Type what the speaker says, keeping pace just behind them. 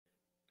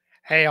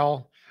Hey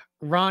all,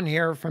 Ron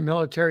here from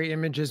Military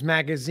Images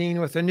Magazine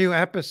with a new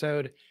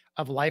episode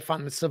of Life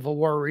on the Civil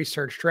War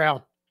Research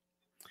Trail.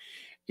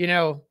 You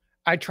know,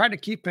 I try to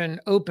keep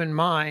an open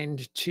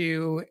mind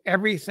to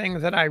everything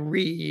that I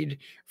read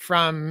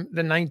from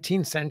the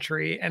 19th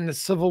century and the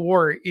Civil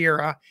War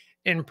era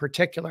in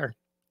particular.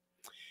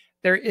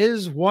 There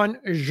is one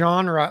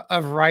genre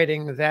of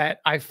writing that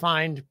I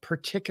find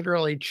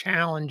particularly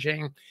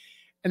challenging,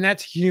 and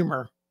that's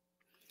humor.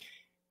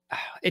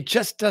 It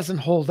just doesn't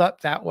hold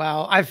up that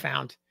well, I've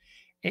found.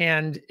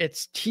 And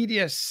it's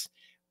tedious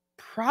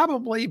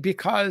probably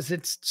because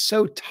it's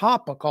so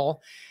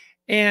topical.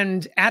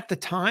 And at the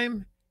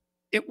time,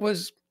 it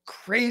was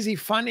crazy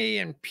funny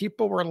and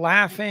people were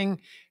laughing,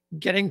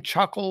 getting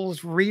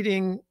chuckles,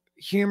 reading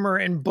humor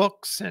in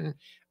books and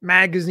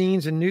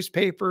magazines and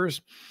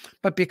newspapers.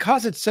 But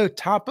because it's so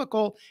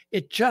topical,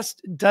 it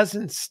just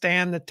doesn't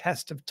stand the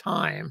test of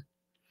time.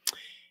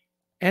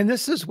 And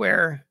this is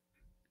where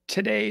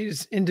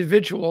today's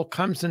individual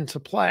comes into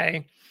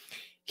play.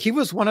 He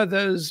was one of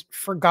those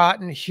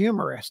forgotten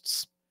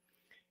humorists.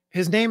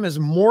 His name is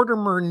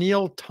Mortimer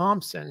Neal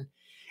Thomson,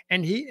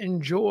 and he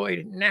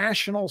enjoyed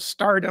national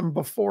stardom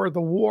before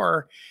the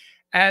war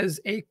as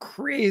a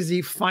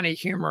crazy funny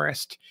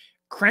humorist,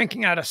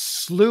 cranking out a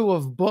slew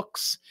of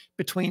books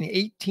between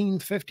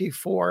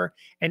 1854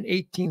 and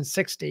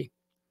 1860.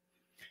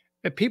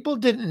 But people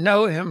didn't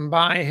know him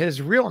by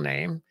his real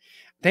name.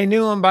 They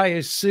knew him by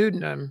his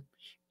pseudonym,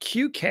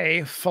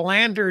 QK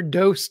Philander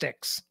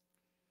Doesticks.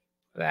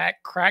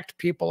 That cracked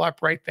people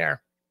up right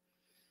there.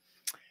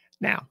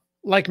 Now,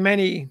 like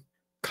many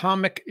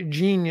comic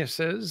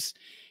geniuses,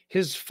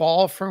 his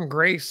fall from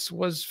grace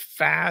was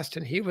fast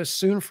and he was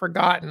soon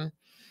forgotten.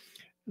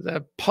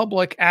 The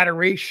public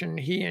adoration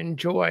he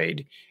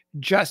enjoyed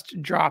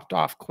just dropped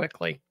off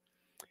quickly.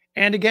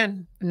 And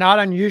again, not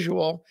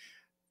unusual.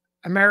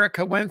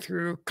 America went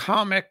through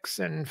comics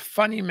and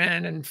funny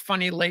men and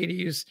funny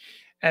ladies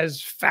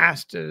as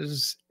fast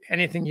as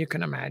anything you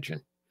can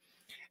imagine.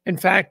 In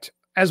fact,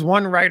 as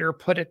one writer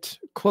put it,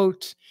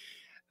 quote,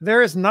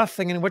 "There is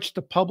nothing in which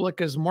the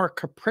public is more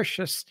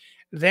capricious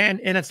than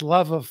in its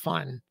love of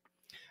fun.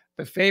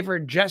 The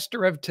favorite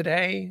jester of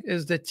today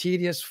is the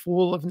tedious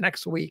fool of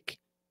next week."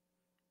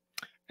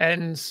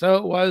 And so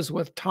it was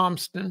with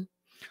Thomson,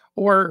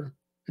 or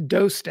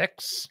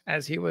Doesticks,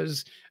 as he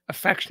was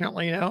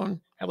affectionately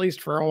known, at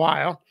least for a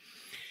while.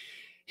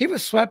 He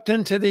was swept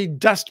into the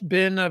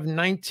dustbin of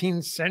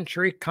 19th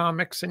century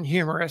comics and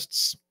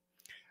humorists.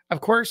 Of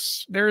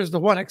course, there is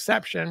the one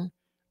exception,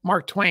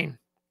 Mark Twain.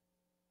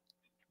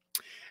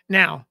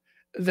 Now,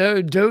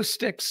 the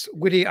Doesticks'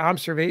 witty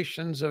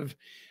observations of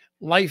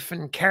life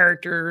and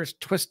characters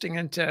twisting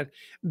into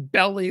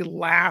belly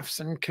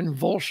laughs and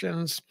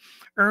convulsions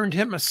earned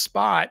him a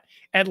spot,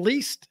 at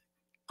least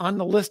on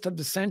the list of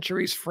the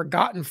century's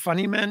forgotten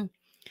funny men.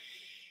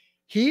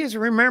 He is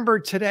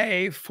remembered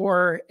today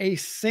for a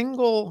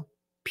single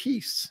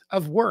piece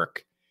of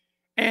work,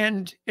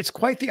 and it's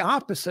quite the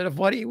opposite of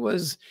what he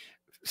was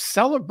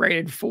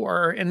celebrated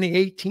for in the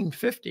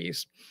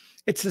 1850s.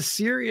 It's a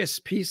serious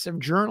piece of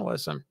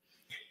journalism.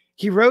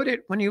 He wrote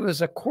it when he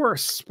was a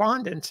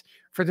correspondent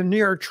for the New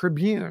York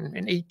Tribune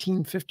in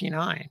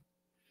 1859.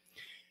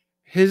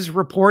 His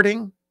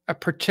reporting, a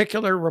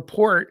particular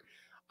report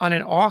on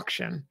an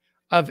auction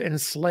of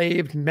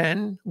enslaved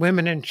men,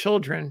 women, and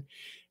children,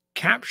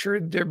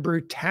 captured the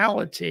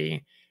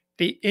brutality,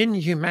 the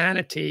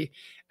inhumanity,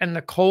 and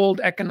the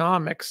cold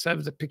economics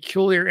of the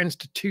peculiar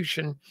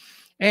institution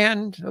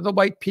and the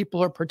white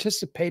people who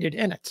participated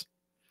in it.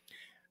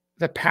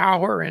 The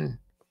power and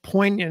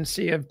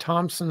poignancy of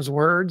Thomson's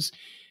words,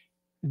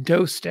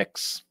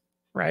 Doesticks,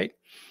 right,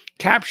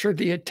 captured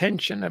the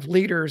attention of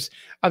leaders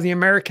of the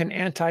American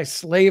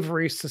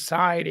Anti-Slavery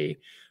Society,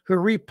 who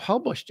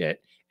republished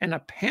it in a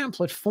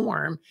pamphlet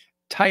form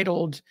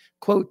titled,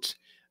 quote,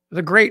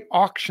 "The Great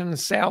Auction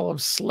Sale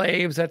of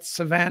Slaves at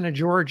Savannah,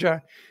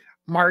 Georgia,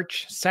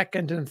 March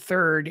 2nd and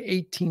 3rd,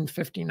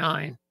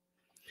 1859.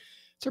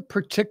 It's a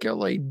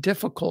particularly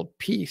difficult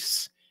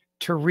piece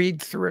to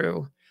read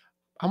through.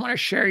 I want to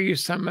share you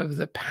some of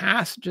the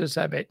passages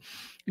of it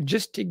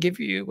just to give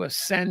you a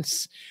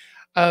sense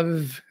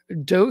of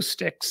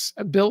Doesticks'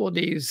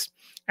 abilities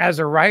as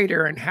a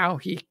writer and how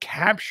he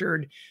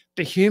captured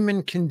the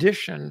human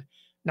condition,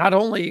 not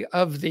only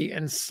of the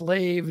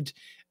enslaved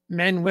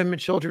men, women,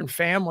 children,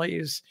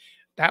 families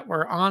that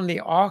were on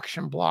the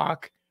auction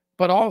block,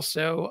 but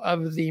also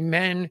of the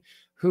men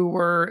who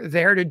were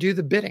there to do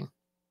the bidding.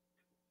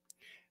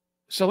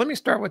 So let me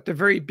start with the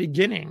very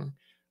beginning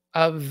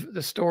of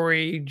the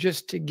story,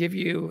 just to give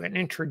you an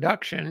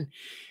introduction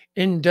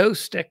in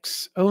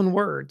Doesticks' own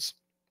words.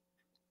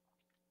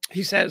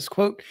 He says,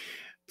 quote,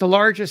 "The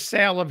largest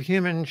sale of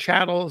human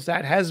chattels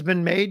that has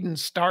been made in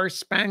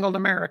star-spangled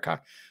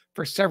America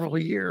for several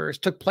years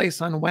took place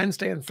on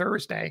Wednesday and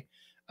Thursday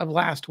of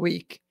last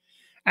week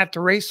at the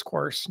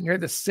racecourse near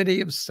the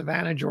city of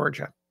Savannah,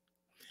 Georgia.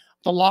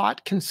 The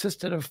lot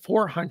consisted of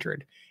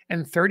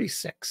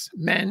 436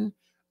 men,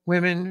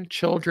 women,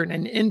 children,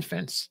 and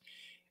infants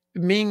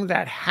meaning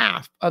that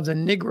half of the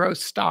Negro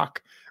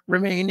stock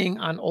remaining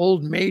on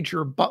old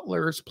Major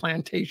Butler's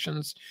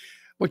plantations,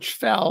 which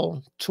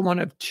fell to one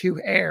of two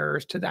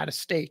heirs to that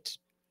estate.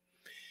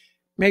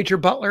 Major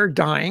Butler,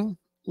 dying,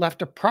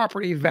 left a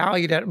property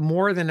valued at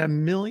more than $1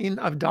 million,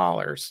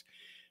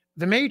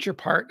 the major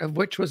part of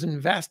which was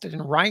invested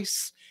in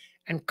rice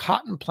and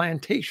cotton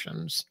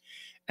plantations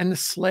and the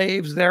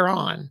slaves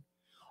thereon,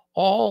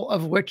 all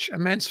of which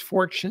immense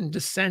fortune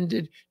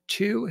descended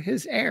to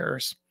his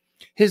heirs,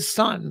 his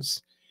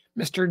sons,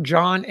 Mr.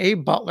 John A.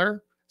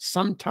 Butler,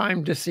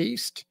 sometime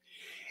deceased,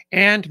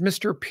 and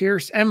Mr.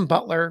 Pierce M.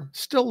 Butler,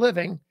 still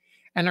living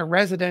and a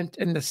resident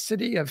in the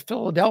city of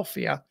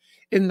Philadelphia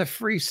in the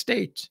free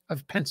state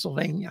of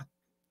Pennsylvania.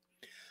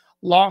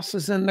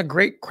 Losses in the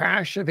great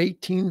crash of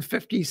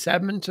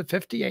 1857 to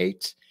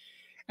 58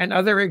 and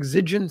other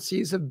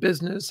exigencies of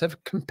business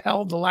have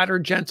compelled the latter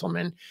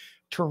gentleman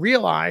to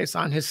realize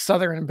on his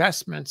Southern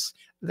investments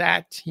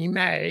that he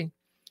may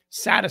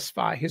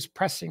satisfy his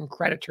pressing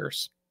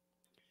creditors.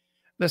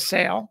 The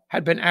sale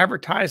had been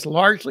advertised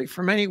largely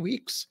for many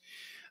weeks,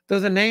 though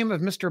the name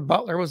of Mr.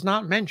 Butler was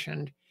not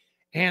mentioned,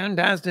 and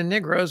as the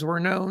Negroes were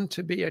known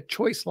to be a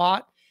choice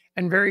lot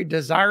and very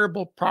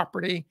desirable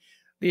property,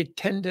 the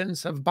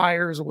attendance of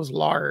buyers was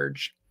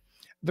large.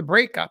 The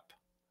breakup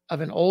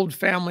of an old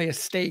family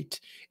estate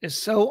is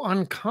so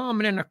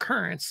uncommon an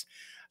occurrence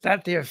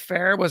that the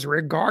affair was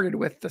regarded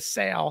with the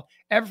sale.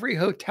 Every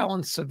hotel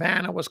in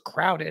Savannah was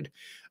crowded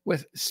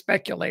with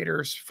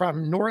speculators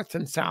from North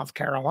and South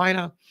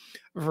Carolina,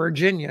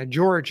 Virginia,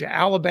 Georgia,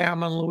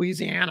 Alabama, and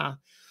Louisiana,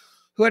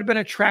 who had been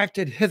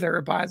attracted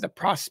hither by the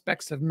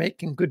prospects of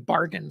making good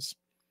bargains.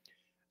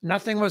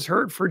 Nothing was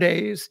heard for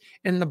days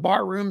in the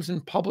bar rooms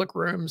and public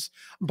rooms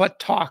but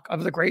talk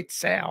of the great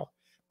sale,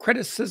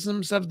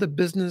 criticisms of the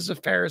business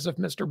affairs of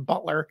Mr.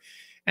 Butler,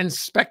 and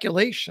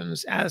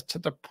speculations as to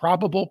the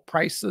probable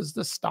prices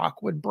the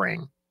stock would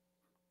bring.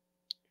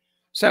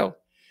 So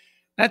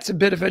that's a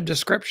bit of a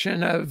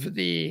description of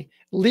the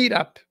lead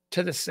up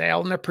to the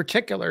sale and the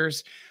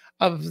particulars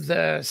of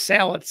the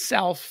sale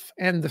itself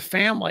and the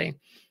family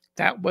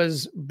that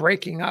was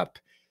breaking up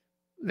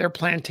their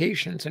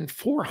plantations in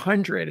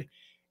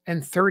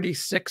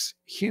 436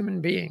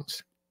 human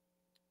beings.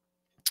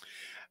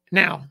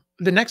 Now,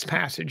 the next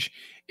passage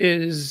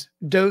is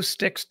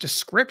Dostick's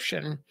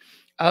description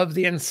of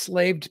the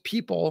enslaved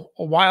people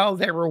while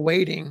they were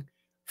waiting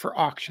for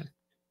auction.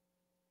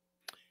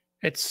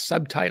 It's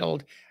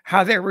subtitled,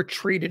 How They Were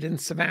Treated in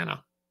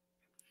Savannah.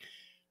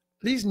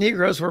 These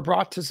Negroes were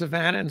brought to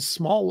Savannah in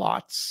small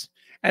lots,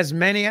 as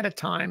many at a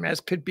time as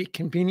could be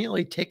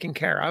conveniently taken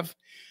care of,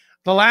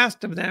 the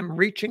last of them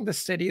reaching the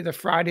city the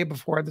Friday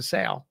before the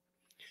sale.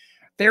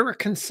 They were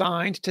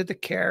consigned to the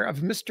care of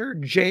Mr.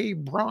 J.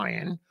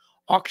 Bryan,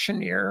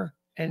 auctioneer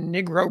and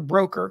Negro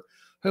broker,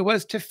 who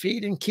was to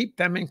feed and keep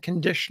them in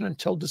condition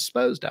until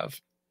disposed of.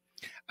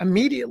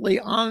 Immediately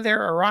on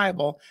their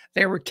arrival,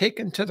 they were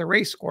taken to the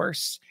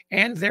racecourse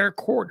and there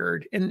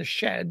quartered in the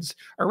sheds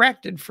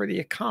erected for the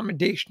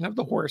accommodation of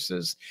the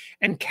horses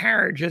and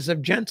carriages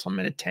of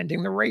gentlemen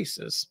attending the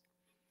races.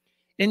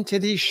 Into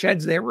these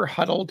sheds they were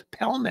huddled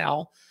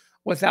pell-mell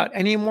without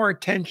any more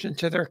attention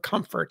to their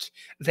comfort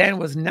than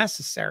was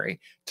necessary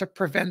to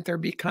prevent their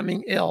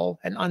becoming ill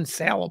and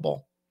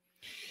unsaleable.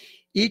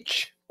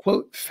 Each,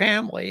 quote,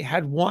 family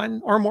had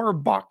one or more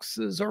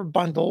boxes or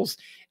bundles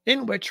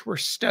in which were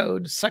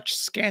stowed such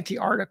scanty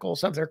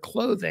articles of their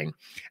clothing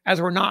as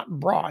were not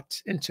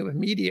brought into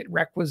immediate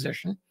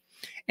requisition,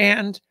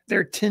 and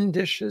their tin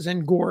dishes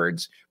and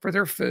gourds for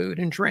their food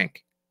and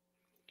drink.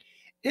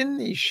 In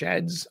these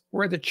sheds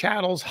were the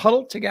chattels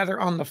huddled together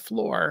on the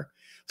floor,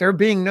 there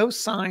being no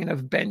sign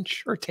of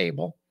bench or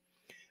table.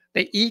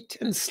 They eat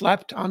and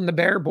slept on the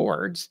bare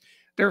boards,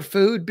 their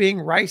food being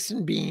rice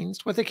and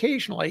beans, with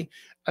occasionally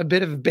a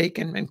bit of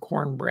bacon and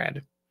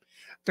cornbread.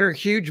 Their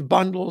huge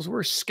bundles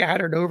were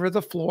scattered over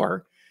the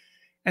floor,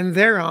 and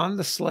thereon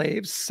the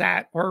slaves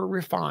sat or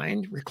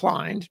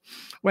reclined,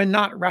 when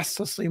not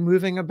restlessly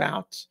moving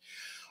about,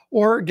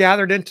 or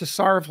gathered into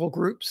sorrowful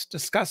groups,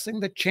 discussing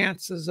the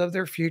chances of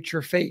their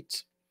future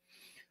fate.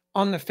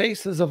 On the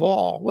faces of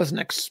all was an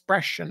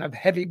expression of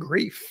heavy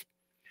grief.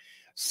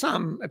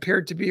 Some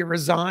appeared to be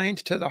resigned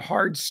to the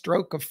hard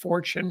stroke of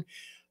fortune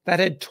that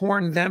had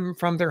torn them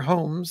from their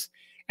homes,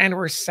 and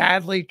were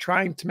sadly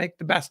trying to make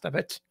the best of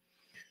it.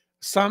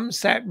 Some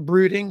sat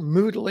brooding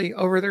moodily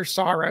over their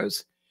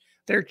sorrows,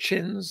 their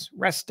chins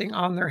resting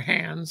on their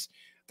hands,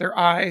 their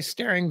eyes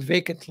staring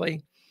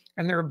vacantly,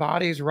 and their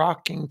bodies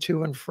rocking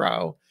to and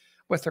fro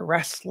with a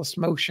restless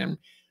motion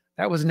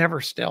that was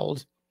never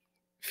stilled.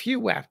 Few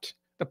wept.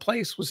 The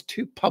place was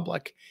too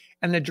public,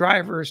 and the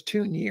drivers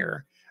too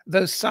near,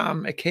 though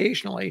some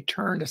occasionally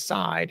turned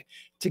aside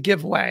to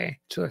give way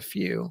to a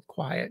few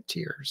quiet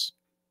tears.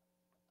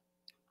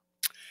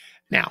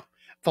 Now,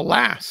 the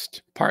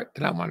last part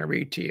that I want to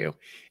read to you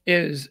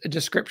is a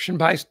description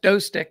by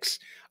Dostick's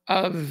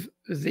of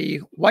the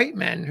white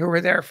men who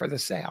were there for the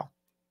sale.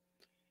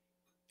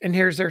 And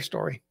here's their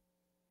story.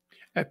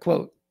 A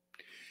quote,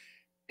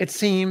 It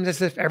seems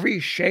as if every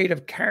shade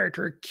of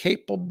character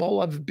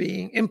capable of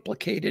being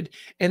implicated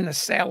in the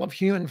sale of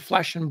human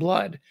flesh and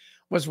blood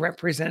was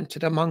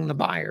represented among the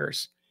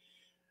buyers.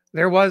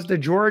 There was the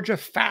Georgia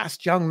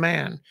fast young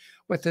man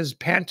with his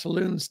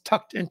pantaloons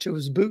tucked into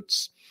his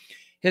boots,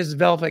 his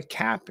velvet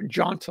cap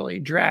jauntily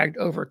dragged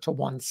over to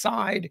one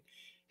side,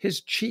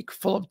 his cheek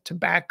full of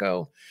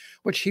tobacco,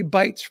 which he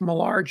bites from a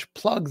large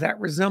plug that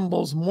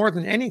resembles more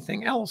than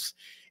anything else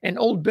an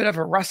old bit of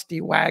a rusty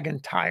wagon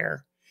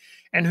tire,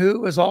 and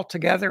who is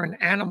altogether an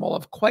animal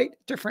of quite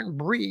different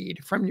breed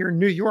from your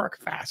New York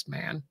fast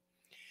man.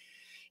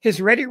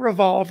 His ready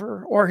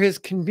revolver or his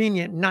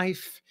convenient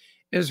knife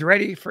is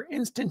ready for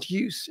instant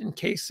use in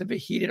case of a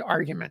heated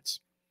argument.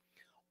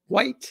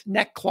 White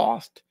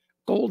neckclothed,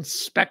 gold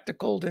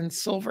spectacled, and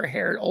silver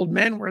haired old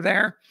men were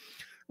there,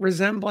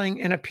 resembling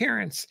in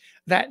appearance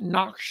that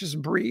noxious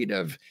breed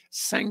of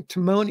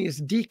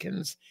sanctimonious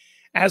deacons,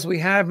 as we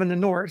have in the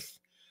North,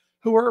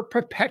 who are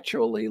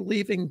perpetually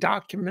leaving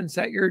documents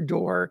at your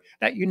door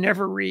that you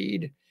never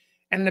read,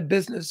 and the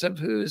business of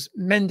whose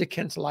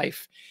mendicant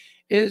life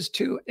is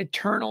to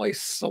eternally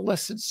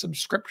solicit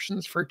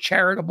subscriptions for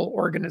charitable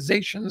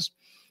organizations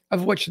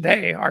of which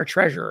they are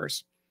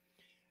treasurers.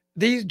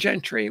 These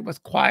gentry,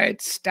 with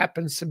quiet step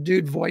and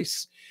subdued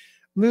voice,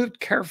 moved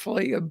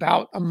carefully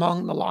about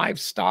among the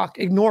livestock,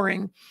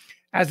 ignoring,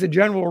 as a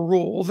general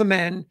rule, the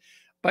men,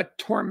 but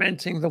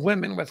tormenting the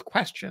women with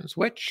questions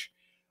which,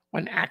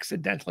 when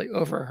accidentally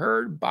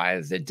overheard by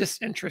the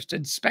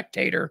disinterested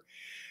spectator,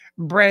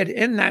 bred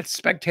in that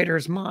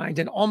spectator's mind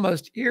an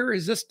almost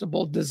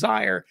irresistible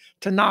desire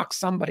to knock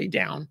somebody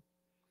down.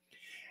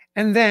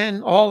 And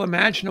then all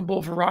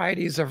imaginable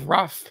varieties of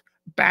rough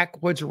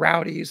backwoods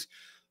rowdies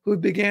who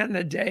began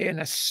the day in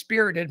a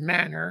spirited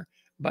manner,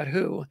 but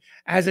who,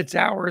 as its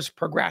hours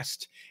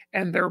progressed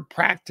and their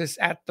practice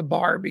at the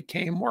bar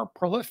became more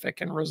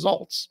prolific in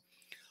results,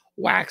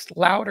 waxed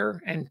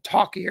louder and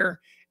talkier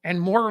and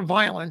more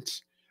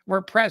violent,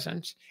 were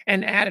present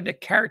and added a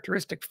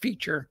characteristic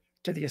feature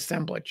to the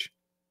assemblage.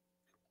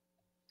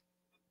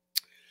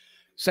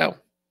 So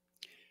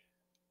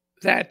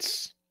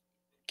that's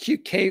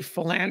Q.K.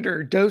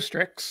 Philander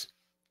Dostrix,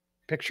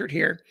 pictured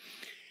here,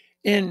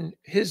 in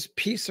his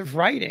piece of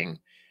writing,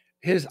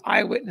 his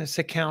eyewitness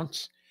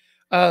accounts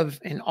of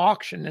an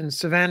auction in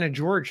Savannah,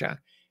 Georgia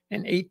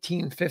in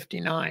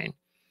 1859.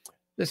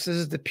 This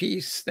is the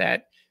piece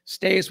that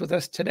stays with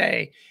us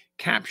today,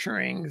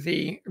 capturing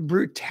the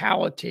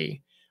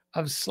brutality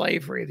of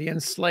slavery, the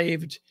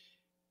enslaved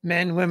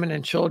men, women,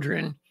 and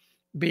children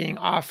being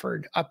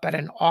offered up at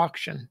an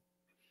auction,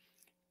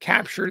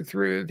 captured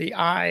through the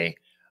eye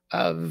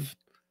of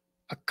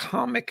a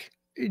comic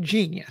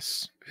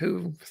genius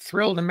who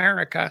thrilled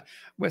America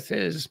with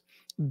his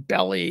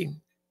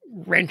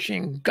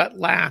belly-wrenching gut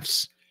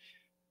laughs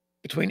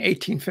between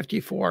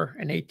 1854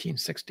 and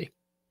 1860.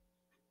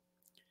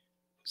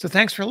 So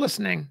thanks for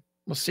listening.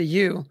 We'll see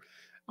you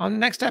on the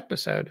next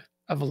episode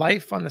of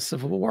Life on the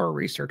Civil War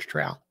Research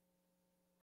Trail.